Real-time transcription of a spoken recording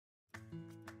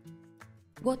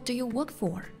What do you work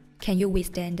for? Can you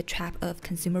withstand the trap of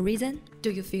consumerism?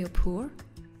 Do you feel poor?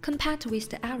 Compared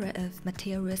with the era of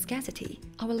material scarcity,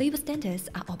 our living standards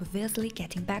are obviously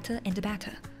getting better and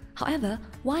better. However,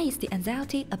 why is the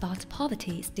anxiety about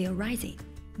poverty still rising?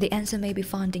 The answer may be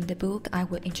found in the book I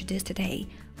will introduce today,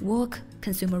 Work,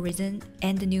 Consumerism,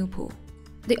 and the New Poor.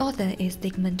 The author is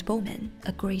Zygmunt Bauman,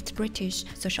 a great British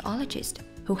sociologist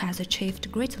who has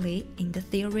achieved greatly in the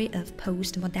theory of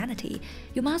post-modernity.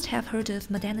 You must have heard of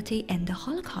modernity and the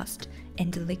Holocaust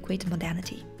and the liquid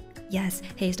modernity. Yes,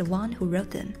 he is the one who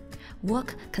wrote them.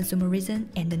 Work, Consumerism,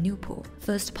 and the New Poor,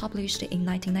 first published in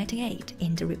 1998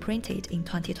 and reprinted in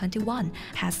 2021,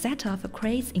 has set off a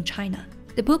craze in China.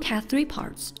 The book has 3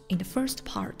 parts. In the first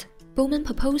part, Bauman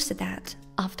proposed that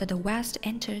after the West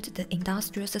entered the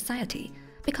industrial society,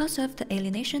 because of the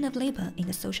alienation of labor in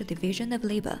the social division of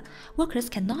labor, workers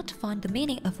cannot find the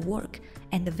meaning of work,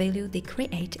 and the value they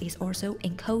create is also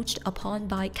encroached upon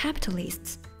by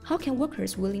capitalists. How can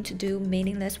workers willing to do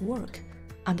meaningless work?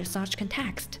 Under such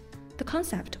context, the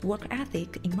concept work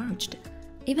ethic emerged.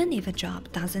 Even if a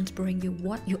job doesn't bring you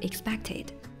what you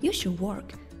expected, you should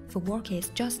work, for work is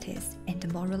justice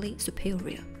and morally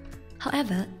superior.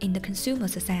 However, in the consumer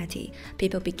society,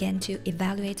 people began to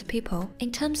evaluate people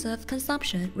in terms of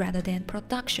consumption rather than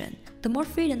production. The more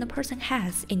freedom a person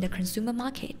has in the consumer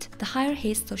market, the higher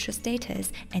his social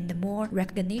status and the more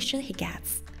recognition he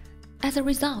gets. As a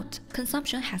result,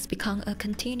 consumption has become a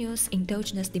continuous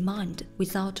endogenous demand.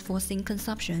 Without forcing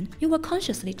consumption, you will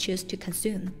consciously choose to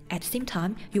consume. At the same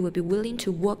time, you will be willing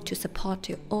to work to support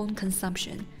your own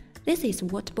consumption. This is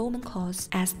what Bauman calls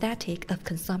aesthetic of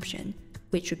consumption,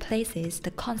 which replaces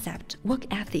the concept work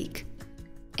ethic.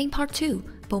 In part 2,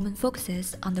 Bauman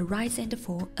focuses on the rise and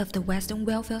fall of the Western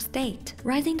welfare state,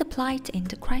 rising the plight and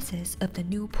the crisis of the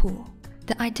new poor.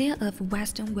 The idea of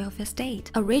Western welfare state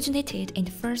originated in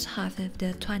the first half of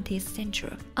the 20th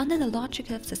century. Under the logic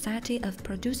of society of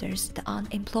producers, the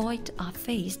unemployed are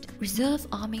faced reserve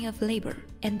army of labor,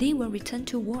 and they will return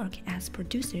to work as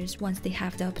producers once they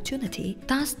have the opportunity.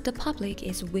 Thus, the public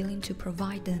is willing to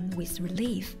provide them with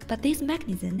relief. But this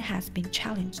mechanism has been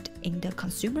challenged in the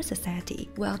consumer society,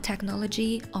 while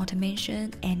technology,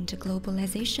 automation, and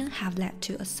globalization have led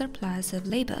to a surplus of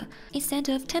labor instead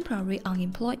of temporary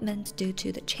unemployment due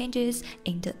to the changes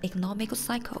in the economic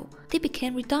cycle. They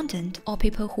became redundant, or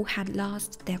people who had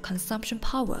lost their consumption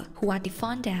power, who are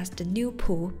defined as the new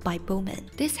poor by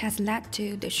Bauman. This has led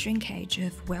to the shrinkage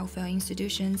of welfare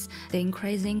institutions, the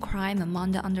increasing crime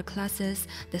among the underclasses,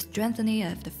 the strengthening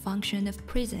of the function of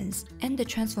prisons, and the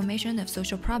transformation of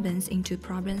social problems into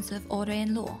problems of order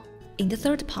and law. In the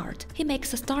third part, he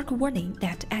makes a stark warning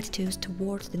that attitudes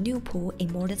towards the new poor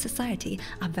in modern society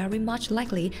are very much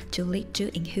likely to lead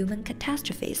to inhuman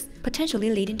catastrophes,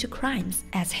 potentially leading to crimes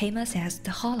as heinous as the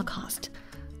Holocaust.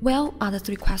 Well, are the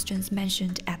 3 questions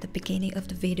mentioned at the beginning of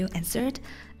the video answered?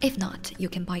 If not, you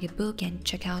can buy a book and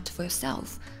check out for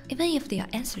yourself. Even if they are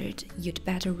answered, you'd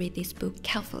better read this book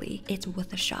carefully. It's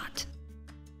worth a shot.